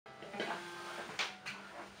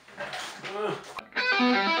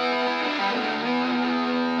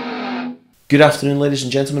Good afternoon, ladies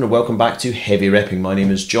and gentlemen, and welcome back to Heavy Repping. My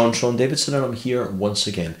name is John Tron Davidson, and I'm here once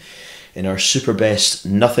again in our super best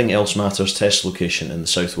Nothing Else Matters test location in the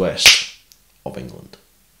southwest of England.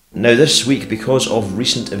 Now this week, because of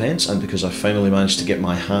recent events and because I finally managed to get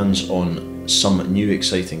my hands on some new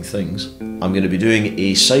exciting things, I'm going to be doing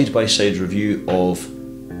a side-by-side review of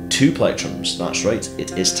two plectrums. That's right,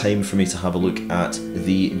 it is time for me to have a look at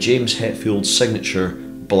the James Hetfield signature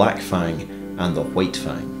Black Fang and the White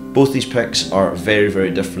Fang. Both these picks are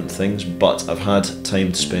very different things, but I've had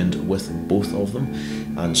time to spend with both of them,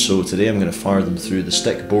 and so today I'm going to fire them through the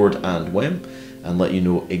stick, board and WEM and let you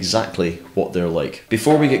know exactly what they're like.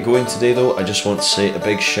 Before we get going today though, I just want to say a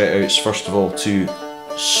big shout outs first of all to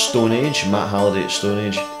Stone Age, Matt Halliday at Stone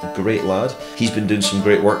Age, great lad. He's been doing some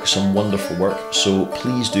great work, some wonderful work, so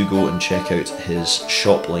please do go and check out his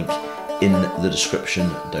shop link in the description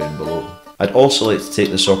down below. I'd also like to take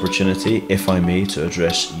this opportunity, if I may, to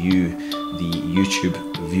address you, the YouTube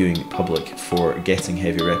viewing public, for getting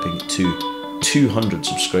Heavy Repping to 200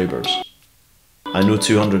 subscribers. I know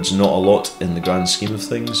 200's not a lot in the grand scheme of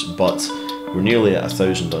things, but we're nearly at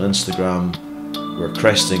 1,000 on Instagram, we're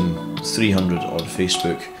cresting 300 on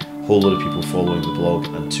Facebook, a whole lot of people following the blog,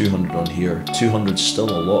 and 200 on here. 200's still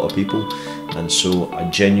a lot of people, and so I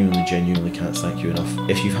genuinely can't thank you enough.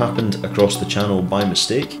 If you've happened across the channel by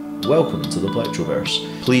mistake, welcome to the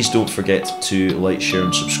Plectroverse. Please don't forget to like, share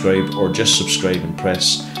and subscribe, or just subscribe and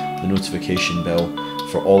press the notification bell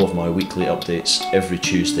for all of my weekly updates every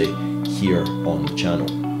Tuesday here on the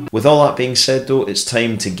channel. With all that being said though, it's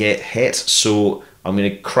time to get het, so I'm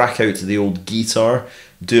going to crack out the old guitar,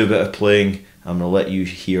 do a bit of playing, and I'm going to let you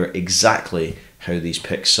hear exactly how these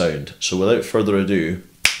picks sound. So without further ado,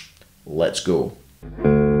 let's go.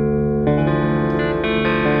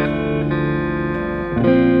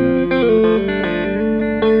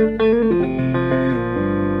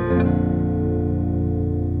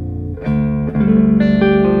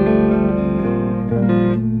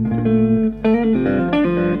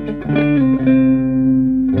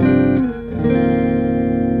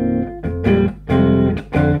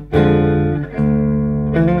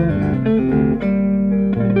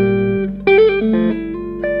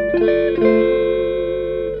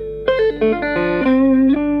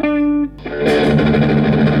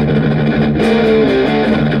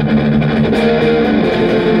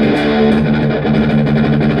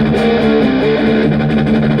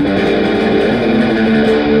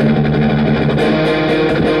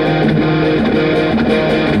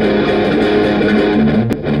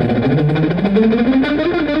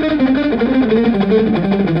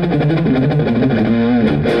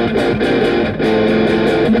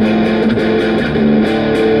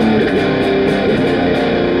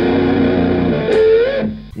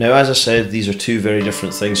 Now, as I said, these are two very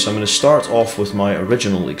different things, so I'm going to start off with my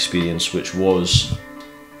original experience, which was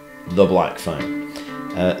the Black Fang.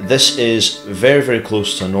 This is very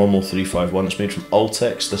close to a normal 351. It's made from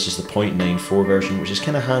Ultex. This is the .94 version, which is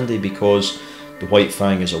kind of handy because the White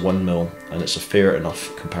Fang is a 1mm and it's a fair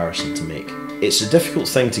enough comparison to make. It's a difficult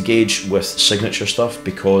thing to gauge with signature stuff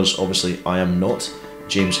because obviously I am not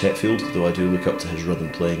James Hetfield, though I do look up to his rhythm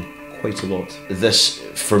playing quite a lot. This,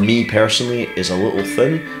 for me personally, is a little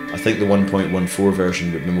thin. I think the 1.14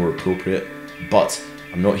 version would be more appropriate, but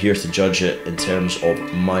I'm not here to judge it in terms of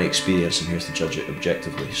my experience, I'm here to judge it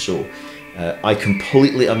objectively. So I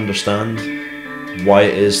completely understand why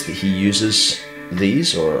it is that he uses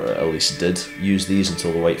these, or at least did use these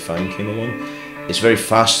until the White Fang came along. It's very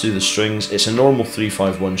fast through the strings. It's a normal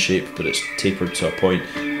 351 shape, but it's tapered to a point,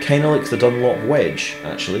 kind of like the Dunlop wedge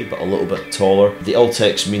actually, but a little bit taller. The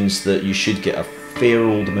Ultex means that you should get a fair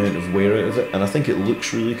old amount of wear out of it, and I think it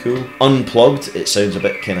looks really cool. Unplugged, it sounds a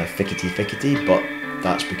bit kind of fickety, but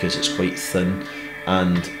that's because it's quite thin,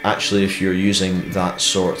 and actually if you're using that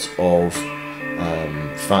sort of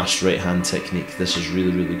fast right hand technique, this is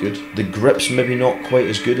really good. The grip's maybe not quite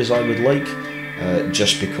as good as I would like,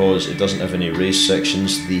 just because it doesn't have any raised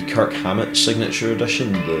sections. The Kirk Hammett signature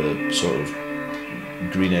edition, the sort of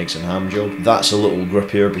green eggs and ham job, that's a little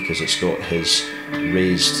grippier because it's got his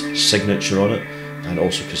raised signature on it, and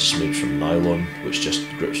also because it's made from nylon, which just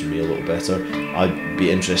grips me a little better. I'd be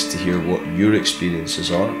interested to hear what your experiences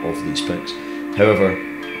are of these picks. However,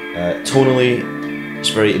 tonally, it's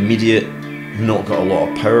very immediate, not got a lot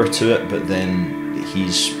of power to it, but then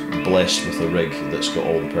he's blessed with a rig that's got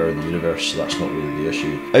all the power in the universe, so that's not really the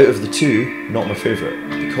issue. Out of the two, not my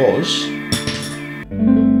favourite, because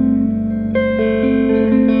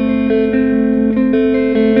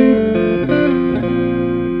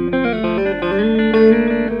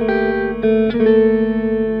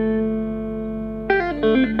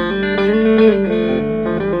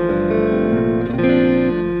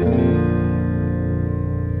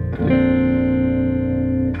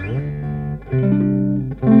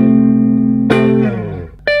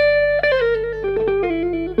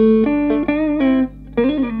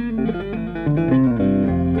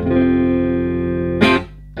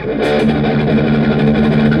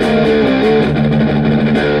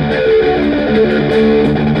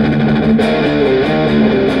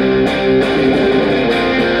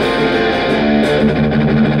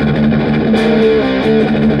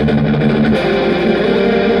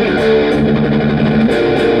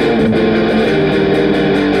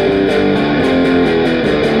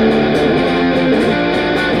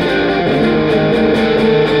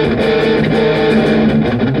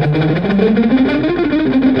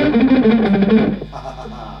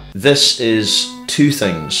This is two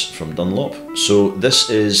things from Dunlop. So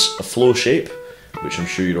this is a flow shape, which I'm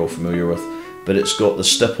sure you're all familiar with, but it's got the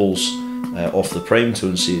stipples off the Prime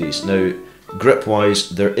Tone series. Now, grip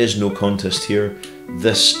wise, there is no contest here.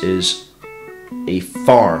 This is a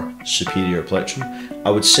far superior plectrum.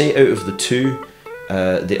 I would say out of the two,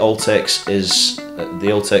 the Ultex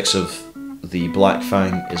of the Black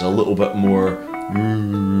Fang is a little bit more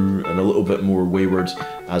and a little bit more wayward,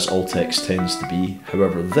 as Ultex tends to be.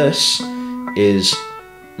 However, this is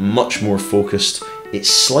much more focused. It's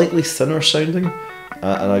slightly thinner sounding,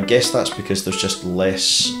 and I guess that's because there's just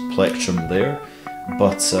less plectrum there,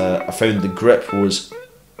 but I found the grip was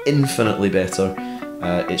infinitely better.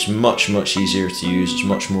 It's much easier to use, it's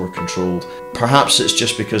much more controlled. Perhaps it's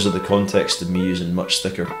just because of the context of me using much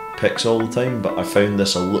thicker picks all the time, but I found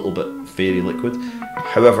this a little bit very liquid.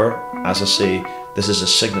 However, as I say, this is a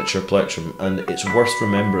signature plectrum, and it's worth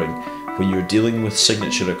remembering when you're dealing with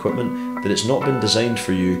signature equipment that it's not been designed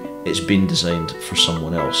for you, it's been designed for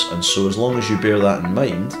someone else. And so as long as you bear that in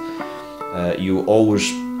mind, you'll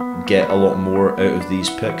always get a lot more out of these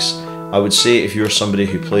picks. I would say if you're somebody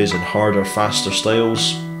who plays in harder, faster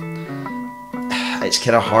styles, it's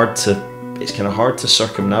kind of hard to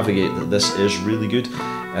circumnavigate that this is really good.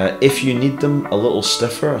 If you need them a little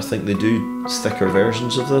stiffer, I think they do thicker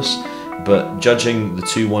versions of this, but judging the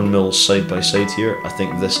two 1mm side by side here, I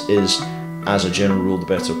think this is, as a general rule, the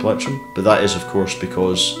better plectrum. But that is of course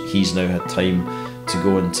because he's now had time to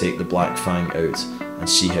go and take the Black Fang out and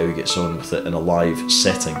see how he gets on with it in a live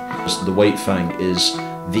setting. The White Fang is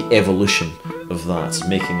the evolution of that,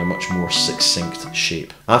 making a much more succinct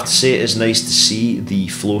shape. I have to say it is nice to see the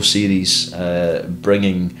Flow series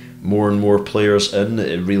bringing more and more players in.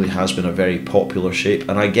 It really has been a very popular shape,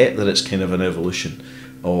 and I get that it's kind of an evolution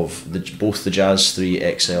of both the Jazz 3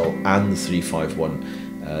 XL and the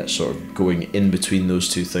 351, sort of going in between those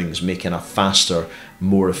two things, making a faster,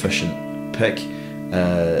 more efficient pick.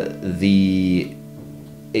 The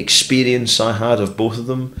experience I had of both of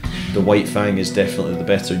them, the White Fang is definitely the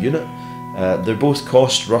better unit. They're both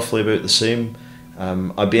cost roughly about the same.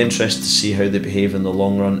 I'd be interested to see how they behave in the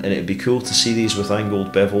long run, and it'd be cool to see these with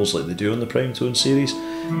angled bevels like they do on the Prime Tone series,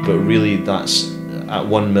 but really that's, at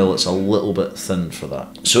 1mm, it's a little bit thin for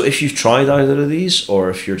that. So if you've tried either of these, or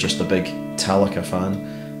if you're just a big Metallica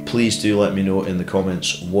fan, please do let me know in the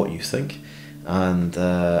comments what you think, and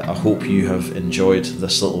I hope you have enjoyed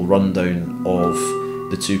this little rundown of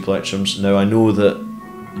the two plectrums. Now, I know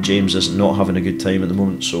that James is not having a good time at the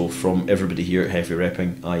moment, so from everybody here at Heavy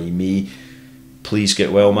Repping, i.e. me, please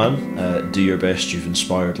get well, man. Do your best. You've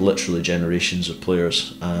inspired literally generations of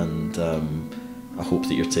players, and I hope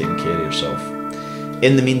that you're taking care of yourself.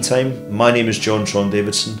 In the meantime, my name is John Tron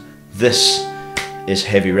Davidson. This is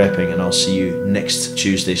Heavy Repping, and I'll see you next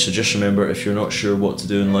Tuesday. So just remember, if you're not sure what to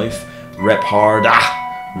do in life, rep hard,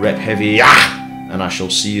 rep heavy, and I shall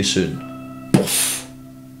see you soon.